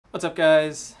What's up,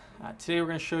 guys? Today we're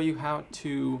going to show you how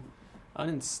to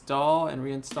uninstall and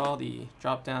reinstall the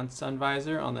drop-down sun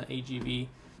visor on the AGV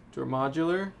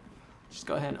TourModular. Just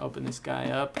go ahead and open this guy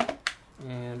up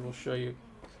and we'll show you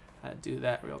how to do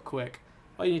that real quick.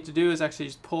 All you need to do is actually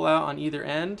just pull out on either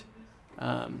end.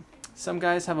 Some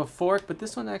guys have a fork, but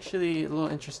this one actually a little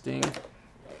interesting.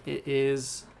 It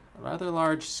is a rather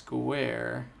large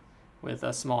square with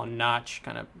a small notch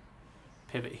kind of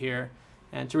pivot here.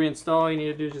 And to reinstall, all you need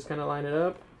to do is just kind of line it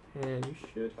up, and you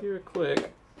should hear a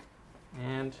click,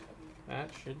 and that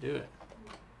should do it.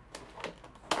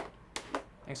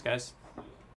 Thanks, guys.